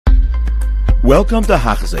Welcome to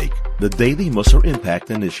Hachzik, the Daily Musar Impact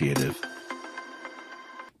Initiative.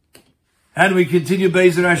 And we continue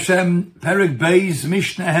Be'ezer Hashem, Perek Beis,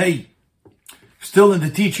 Mishnah Hey. Still in the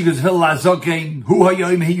teaching of Hillel HaZoken, Hu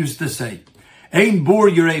HaYom, he used to say, Ein bor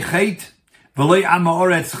yirei chet, v'lei am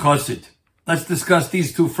ha'oretz chosid. Let's discuss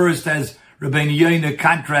these two first as Rabbeinu Yonah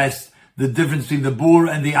contrasts the difference between the bor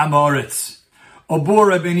and the am ha'oretz. A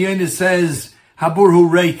bor, Rabbeinu Yonah says, Habor hu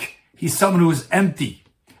reik, he's someone who is empty.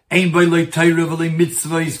 Ein boi loi Torah v'lei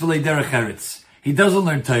mitzvahs v'lei derech eretz. He doesn't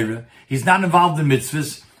learn Torah, he's not involved in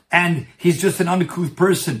mitzvahs, and he's just an uncouth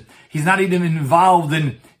person. He's not even involved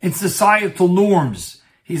in societal norms.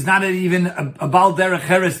 He's not even about derech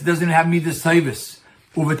eretz. He doesn't even have midas taivus.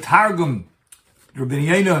 Over Targum, Rabbeinu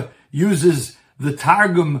Yonah uses the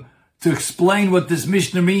Targum to explain what this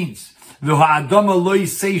Mishnah means. V'ha'adama loy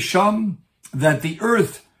seisham, that the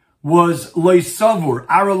earth was loy savur,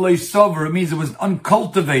 ara loy savur. It means it was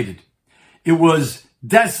uncultivated. It was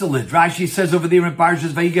desolate. Rashi says over there in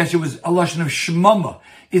Parshas Vayigash, it was a lashon of shmama.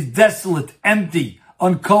 It's desolate, empty,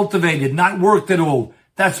 uncultivated, not worked at all.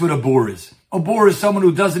 That's what a bor is. A bor is someone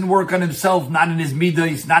who doesn't work on himself, not in his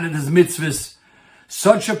midas, not in his mitzvahs.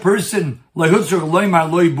 Such a person, the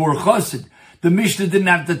Mishnah didn't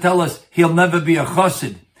have to tell us he'll never be a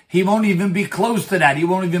chassid. He won't even be close to that. He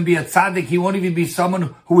won't even be a tzaddik. He won't even be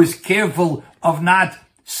someone who is careful of not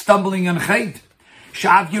stumbling on chait.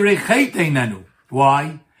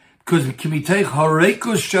 Why?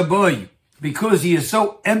 Because he is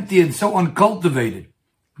so empty and so uncultivated.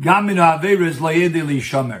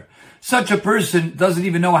 Such a person doesn't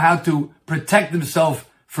even know how to protect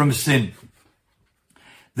himself from sin.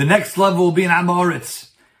 The next level will be in Am Ha'oretz.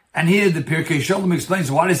 And here the Pirkei Shalom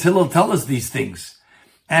explains, why does Hillel tell us these things?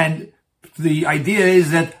 And the idea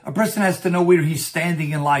is that a person has to know where he's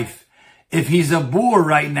standing in life. If he's a bor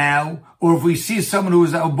right now, or if we see someone who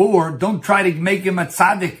is a bor, don't try to make him a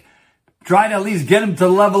tzaddik. Try to at least get him to the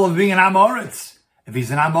level of being an Am Ha'oretz. If he's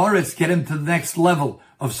an Am Ha'oretz, get him to the next level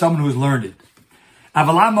of someone who's learned it.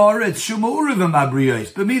 Aval Am Ha'oretz shumurivim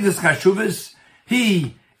abriyos. But midas chashuvas,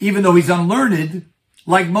 he, even though he's unlearned,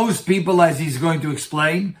 like most people, as he's going to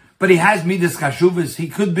explain, but he has midas chashuvas. He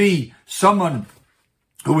could be someone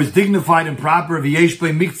who is dignified and proper. V'yesh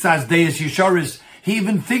bei miktzas deis yisharis. He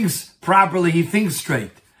even thinks properly. He thinks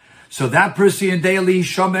straight. So that person in daily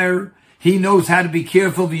shomer, he knows how to be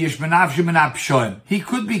careful. He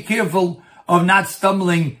could be careful of not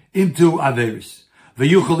stumbling into averis.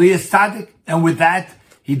 And with that,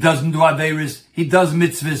 he doesn't do averis. He does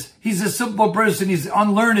mitzvahs. He's a simple person. He's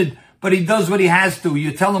unlearned, but he does what he has to.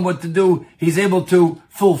 You tell him what to do. He's able to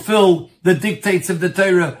fulfill the dictates of the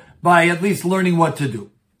Torah by at least learning what to do.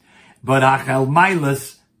 But achel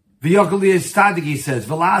mailas, he says,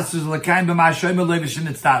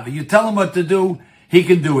 you tell him what to do, he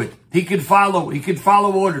can do it. He can follow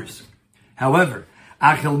orders. However,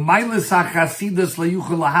 only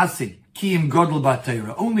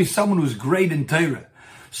someone who's great in Torah,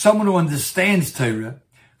 someone who understands Torah,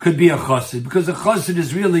 could be a chassid, because a chassid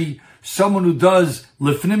is really someone who does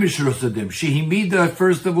lefnimish rosadim. Shehimida,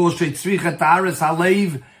 first of all, shetzricha ta'aras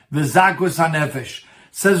halev v'zakos hanefesh.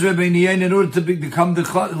 Says Rabbeinu Yonah, in order to become the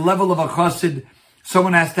level of a chassid,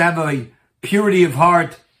 someone has to have a purity of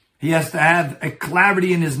heart. He has to have a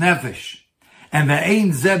clarity in his nefesh. And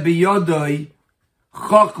ve'ein ze biyodoi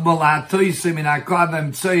chokma la'atoyse min ha'kav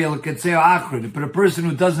emtzoy el ketzeo achron. But a person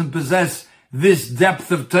who doesn't possess this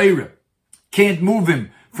depth of Torah can't move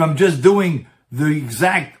him from just doing the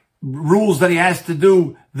exact rules that he has to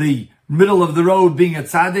do, the middle of the road being a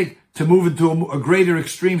tzaddik, to move into a greater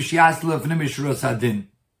extreme. That's why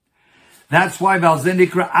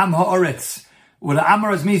Valzenikra Am Ha'oretz. What Am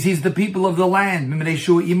Ha'oretz means, he's the people of the land. He's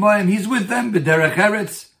with them.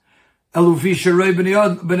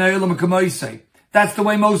 That's the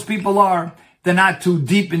way most people are. They're not too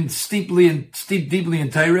deep and deeply in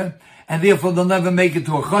Torah, and therefore they'll never make it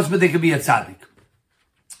to a chos, but they could be a tzaddik.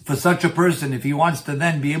 For such a person, if he wants to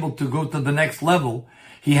then be able to go to the next level,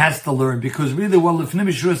 he has to learn, because really what Lefnim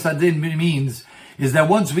Mishras Adin means is that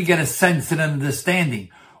once we get a sense and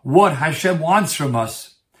understanding what Hashem wants from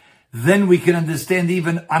us, then we can understand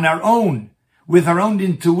even on our own, with our own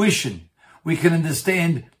intuition, we can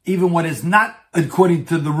understand even what is not according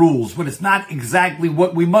to the rules, what is not exactly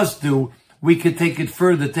what we must do, we could take it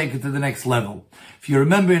further, take it to the next level. If you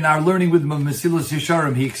remember in our learning with Mesilas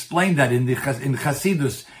Yesharim, he explained that in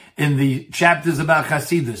Chasidus, in the chapters about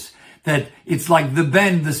Chasidus, that it's like the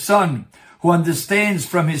Ben, the son, who understands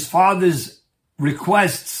from his father's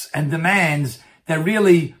requests and demands that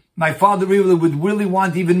really, my father really would really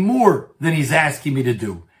want even more than he's asking me to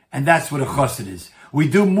do. And that's what a chassid is. We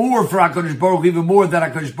do more for HaKadosh Baruch Hu, even more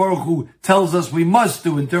that HaKadosh Baruch Hu tells us we must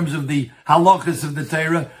do in terms of the halachas of the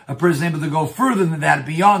Torah. A person able to go further than that,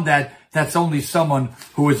 beyond that, that's only someone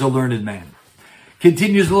who is a learned man.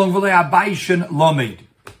 Continues along, V'lei Abaishan Lomed.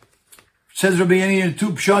 Says Rabbi Yechiel in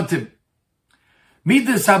 2 Pshatim.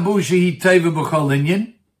 Midas Habusha hi teva b'chol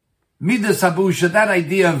inyan. Midas Habusha, that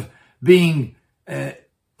idea of being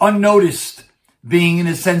unnoticed, being in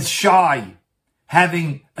a sense shy,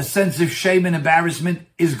 having a sense of shame and embarrassment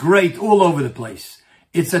is great all over the place.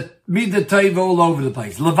 It's a midah teva all over the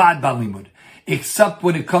place. Levad balimud. Except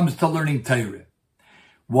when it comes to learning Torah.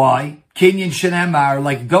 Why? Kinyan shenemar,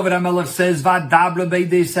 like David HaMelech says, V'adabra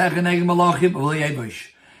beidei sechen egem malachim v'lei evosh.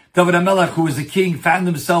 David HaMelech, who was a king, found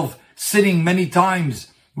himself sitting many times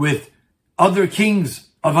with other kings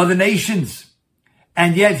of other nations.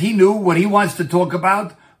 And yet he knew what he wants to talk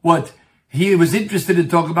about, what he was interested in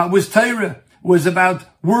talking about was Torah, was about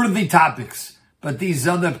worthy topics. But these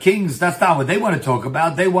other kings, that's not what they want to talk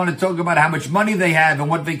about. They want to talk about how much money they have and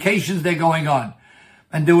what vacations they're going on.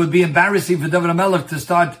 And it would be embarrassing for David HaMelech to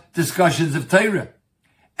start discussions of Torah.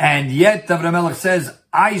 And yet David HaMelech says,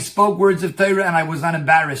 I spoke words of Torah and I was not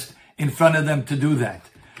embarrassed in front of them to do that.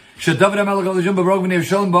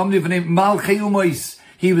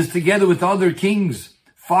 He was together with other kings,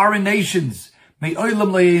 foreign nations. He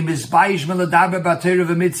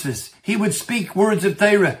would speak words of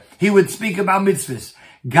Torah. He would speak about mitzvahs.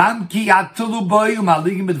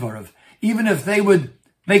 Even if they would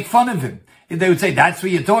make fun of him. If they would say, that's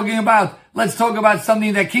what you're talking about. Let's talk about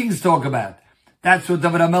something that kings talk about. That's what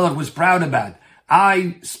David HaMelech was proud about.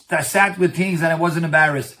 I sat with kings and I wasn't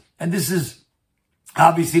embarrassed. And this is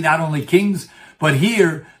obviously not only kings, but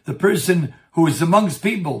here, the person who is amongst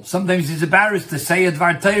people, sometimes he's embarrassed to say a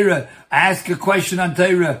dvar Torah, ask a question on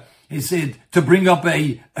Torah, he said, to bring up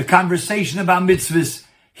a conversation about mitzvahs.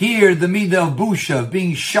 Here, the midah of busha, of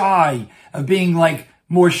being shy, of being like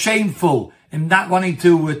more shameful, and not wanting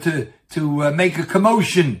to make a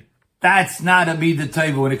commotion. That's not a midah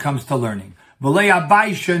teva when it comes to learning. V'lei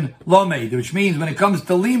abaishan lomed, which means when it comes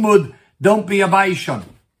to limud, don't be a baishan.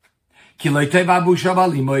 Ki lo teva busha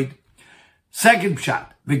v'limud. Second pshat.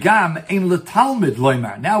 V'gam ein letalmid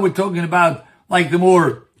loymar. Now we're talking about like the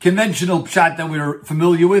more conventional pshat that we're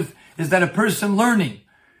familiar with, is that a person learning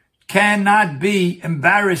cannot be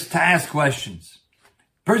embarrassed to ask questions.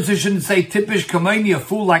 Person shouldn't say, Tipish kameni, a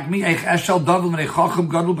fool like me, I should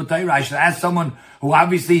ask someone who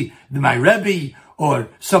obviously, my Rebbe, or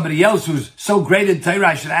somebody else who's so great in Torah,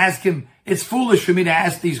 I should ask him. It's foolish for me to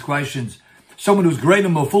ask these questions. Someone who's great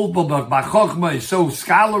in Mefulpel, but Chochmah is so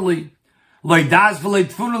scholarly. It's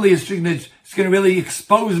going to really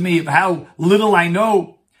expose me of how little I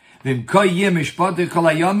know. But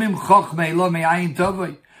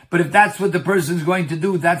if that's what the person's going to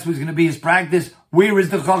do, that's what's going to be his practice, where is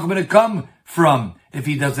the Chochmah going to come from if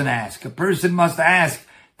he doesn't ask? A person must ask.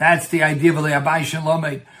 That's the idea of the Abaishan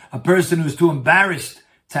Lomed. A person who's too embarrassed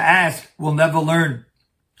to ask will never learn.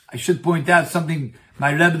 I should point out something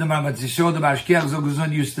my Rebbe, the Mamatzishod of Ashkiach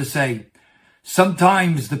Zoguzon, used to say.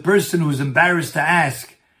 Sometimes the person who's embarrassed to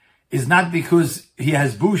ask is not because he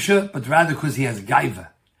has busha, but rather because he has gaiva.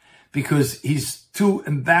 Because he's too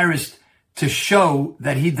embarrassed to show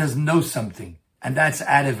that he doesn't know something. And that's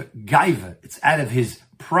out of gaiva. It's out of his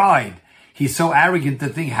pride. He's so arrogant to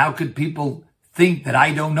think, how could people think that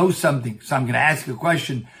I don't know something? So I'm going to ask a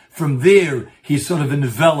question. From there, he's sort of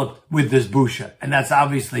enveloped with this busha. And that's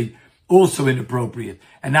obviously also inappropriate.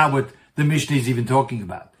 And now what the Mishnah is even talking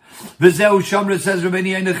about. V'zeu Shomra says, in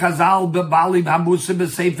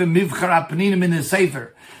the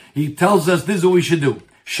Sefer. He tells us this is what we should do.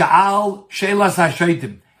 Sha'al she'elas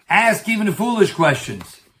hashaitim. Ask even foolish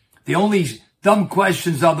questions. The only dumb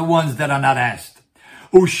questions are the ones that are not asked.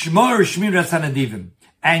 Ushmor shmiras hanadivim.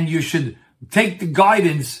 And you should take the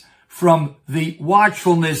guidance from the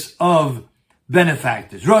watchfulness of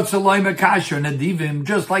benefactors. Rotzaloi makasher nadivim,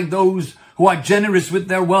 just like those who are generous with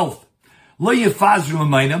their wealth. Lo yefazru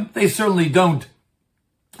amayim, they certainly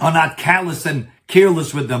are not callous and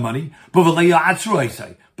careless with their money. But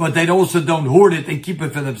they also don't hoard it and keep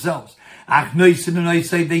it for themselves.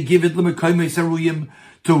 They give it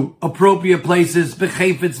to appropriate places,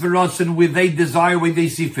 where they desire, where they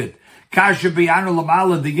see fit.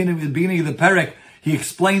 The beginning of the Perek, he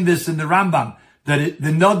explained this in the Rambam, that the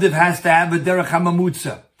Nodiv has to have a derech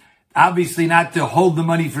hamamutza. Obviously not to hold the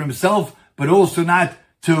money for himself, but also not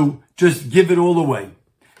to just give it all away.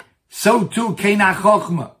 So too, Keina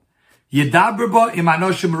Chochma.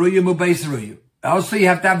 Also, you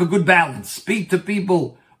have to have a good balance. Speak to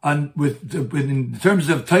people in terms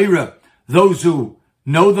of Torah, those who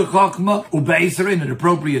know the Chokmah, ube'eser in an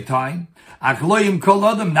appropriate time. Achloyim kol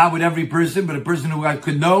adam, not with every person, but a person who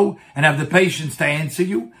could know and have the patience to answer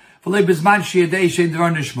you. Also,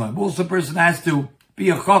 a person has to be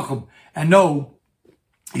a Chacham and know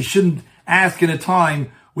he shouldn't ask in a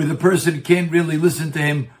time where the person can't really listen to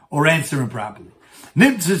him or answer him properly.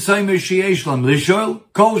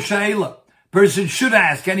 Person should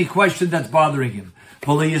ask any question that's bothering him.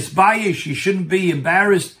 He shouldn't be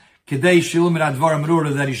embarrassed in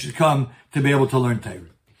order that he should come to be able to learn Torah.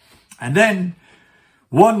 And then,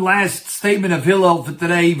 one last statement of Hillel for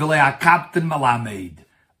today,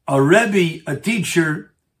 a Rebbe, a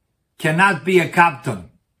teacher, cannot be a captain.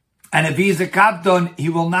 And if he's a captain, he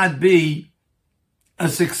will not be a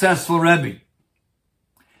successful Rebbe.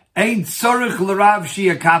 Ain't tzorich l'rav she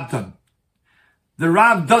a captain. The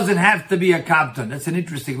Rav doesn't have to be a captain. That's an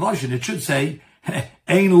interesting lashon. It should say,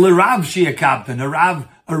 ain't l'rav she a captain. A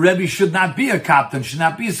Rebbe should not be a captain, should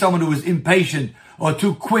not be someone who is impatient or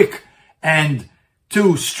too quick and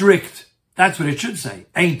too strict. That's what it should say.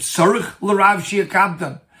 Ain't tzorich l'rav she a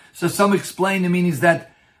captain. So some explain the meanings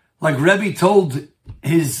that, like Rebbe told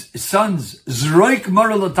his sons, Zroik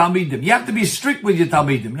Mara Talmidim. You have to be strict with your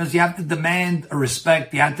Talmidim, because you have to demand a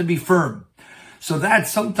respect, you have to be firm. So that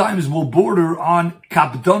sometimes will border on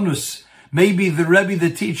kapdonus. Maybe the Rebbe,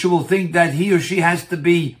 the teacher, will think that he or she has to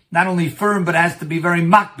be not only firm, but has to be very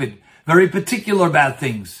makbid, very particular about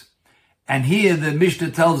things. And here the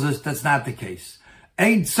Mishnah tells us that's not the case.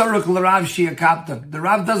 Ain't tzorich l'rav she a captain. The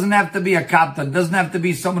Rav doesn't have to be a captain, doesn't have to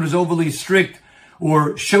be someone who's overly strict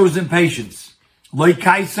or shows impatience. Loi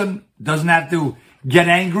kaisen doesn't have to get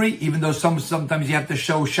angry, even though sometimes you have to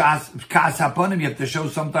show kas upon him, you have to show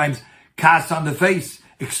sometimes kas on the face,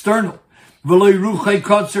 external. V'loi ruchei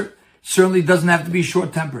kotzer certainly doesn't have to be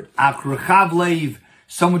short-tempered. Ach rechav leiv,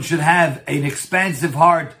 someone should have an expansive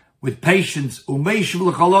heart with patience. Umeish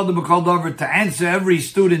v'lechalodem b'kol davar, to answer every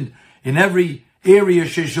student in every area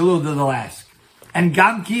sheshalu that they'll ask. And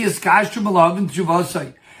gam ki is kashum alavin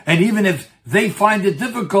tshuvasai. And even if they find it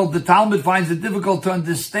difficult, the Talmud finds it difficult to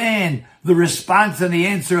understand the response and the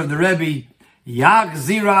answer of the Rebbe, Yach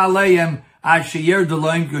zira aleim asher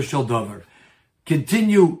deloim kushel dover.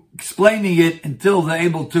 Continue explaining it until they're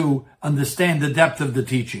able to understand the depth of the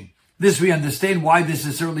teaching. This we understand why this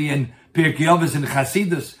is certainly in Pirkei Avos and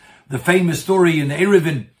Chasidus, the famous story in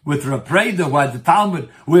Erevin with Rav Preida, who had the Talmud,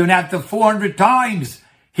 we went after 400 times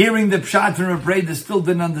hearing the Pshat from Rav Preida, still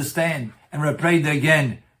didn't understand. And Rav Preida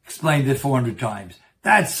again explained it 400 times.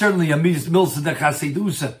 That's certainly a milsa de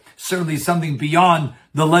Chasidusa, certainly something beyond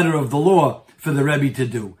the letter of the law for the Rebbe to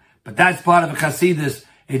do. But that's part of a Chasidus.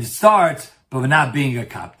 It starts, but not being a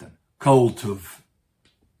captain. Kol Tuv.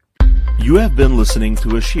 You have been listening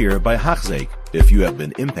to a shir by Hachzeik. If you have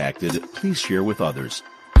been impacted, please share with others.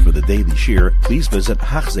 For the daily shir, please visit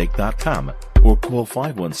Hachzeik.com or call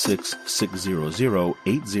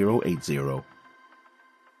 516-600-8080.